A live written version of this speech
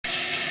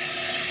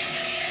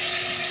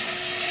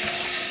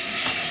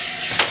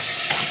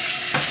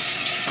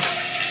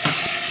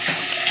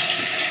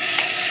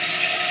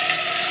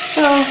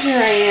So here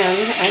I am.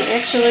 I'm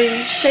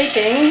actually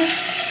shaking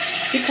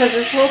because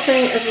this whole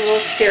thing is a little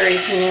scary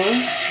to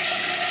me.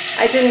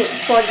 I didn't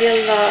plug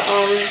in the,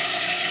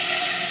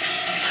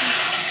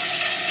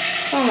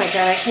 oh my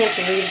god, I can't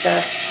believe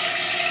this.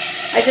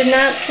 I did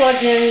not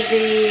plug in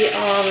the,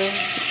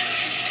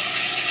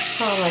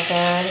 oh my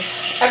god,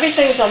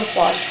 everything's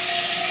unplugged.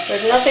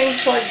 There's nothing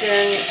plugged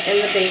in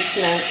the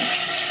basement.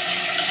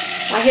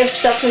 I have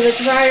stuff in the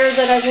dryer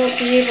that I won't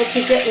be able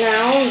to get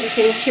now. You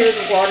can hear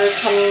the water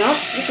coming up.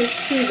 You can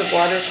see the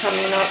water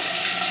coming up.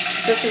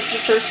 This is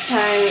the first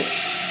time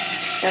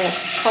in a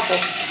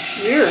couple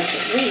years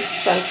at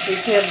least since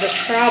we've had this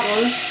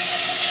problem.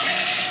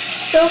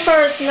 So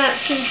far it's not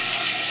too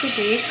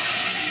deep.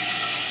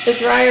 The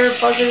dryer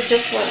buzzer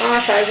just went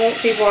off. I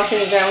won't be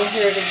walking down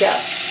here to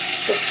get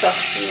the stuff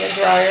from the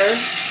dryer.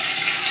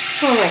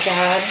 Oh my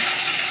god.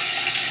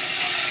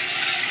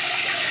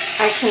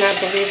 I cannot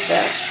believe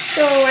this.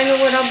 So I know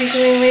what I'll be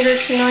doing later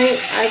tonight.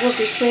 I will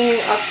be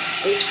cleaning up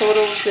a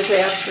total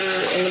disaster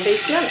in the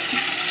basement.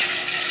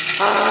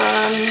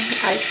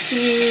 I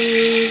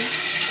see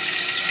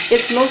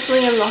it's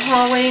mostly in the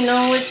hallway.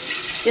 No,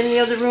 it's in the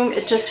other room.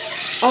 It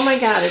just, oh my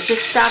god, it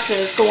just stopped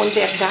and it's going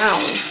back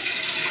down.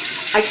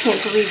 I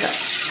can't believe it.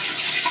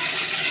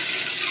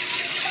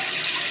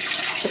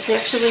 It's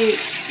actually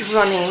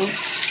running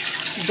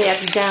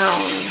back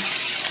down.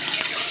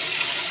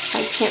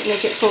 I can't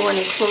make it go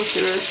any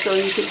closer so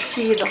you can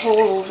see the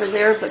hole over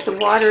there, but the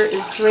water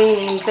is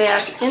draining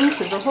back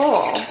into the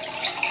hole.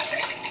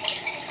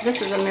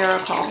 This is a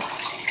miracle.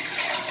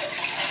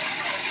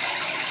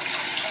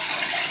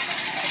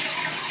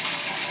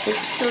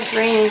 It's still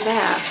draining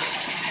back.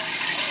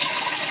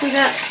 We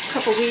got a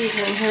couple leaves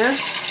in here.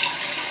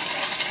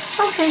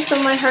 Okay,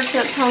 so my heart's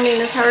not pounding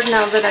as hard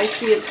now that I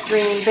see it's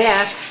draining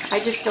back. I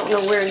just don't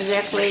know where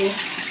exactly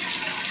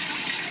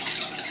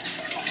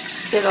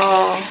it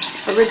all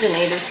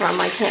originated from.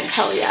 I can't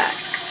tell yet.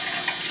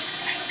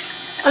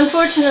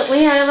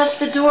 Unfortunately, I left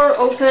the door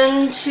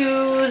open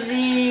to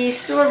the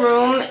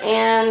storeroom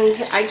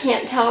and I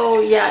can't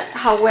tell yet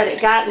how wet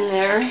it got in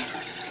there.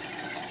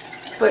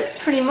 But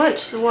pretty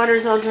much the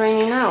water's all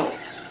draining out.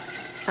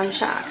 I'm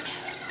shocked.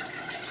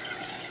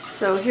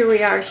 So here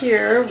we are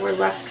here. We're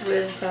left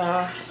with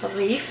a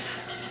leaf.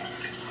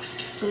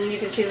 And you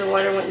can see the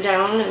water went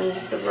down and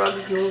the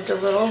rugs moved a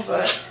little,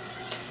 but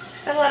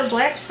got a lot of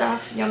black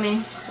stuff.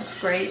 Yummy. That's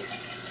great.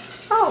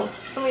 Oh,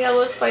 and we got a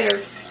little spider.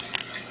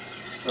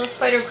 A little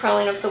spider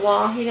crawling up the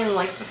wall. He didn't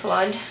like the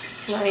flood.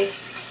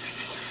 Nice.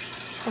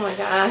 Oh my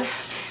god.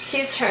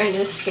 He's trying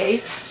to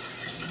escape.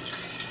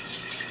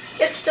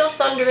 It's still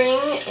thundering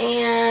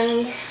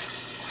and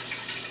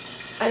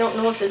I don't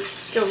know if it's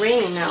still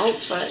raining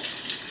out, but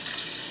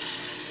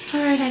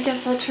alright, I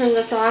guess I'll turn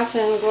this off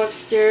and go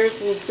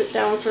upstairs and sit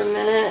down for a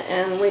minute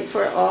and wait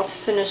for it all to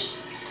finish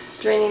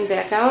draining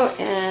back out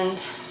and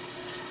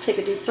take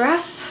a deep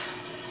breath.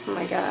 Oh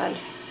my god.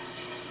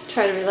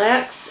 Try to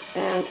relax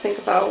and think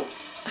about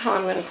how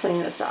I'm going to clean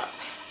this up.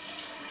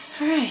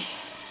 Alright,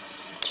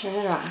 turn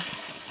it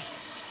off.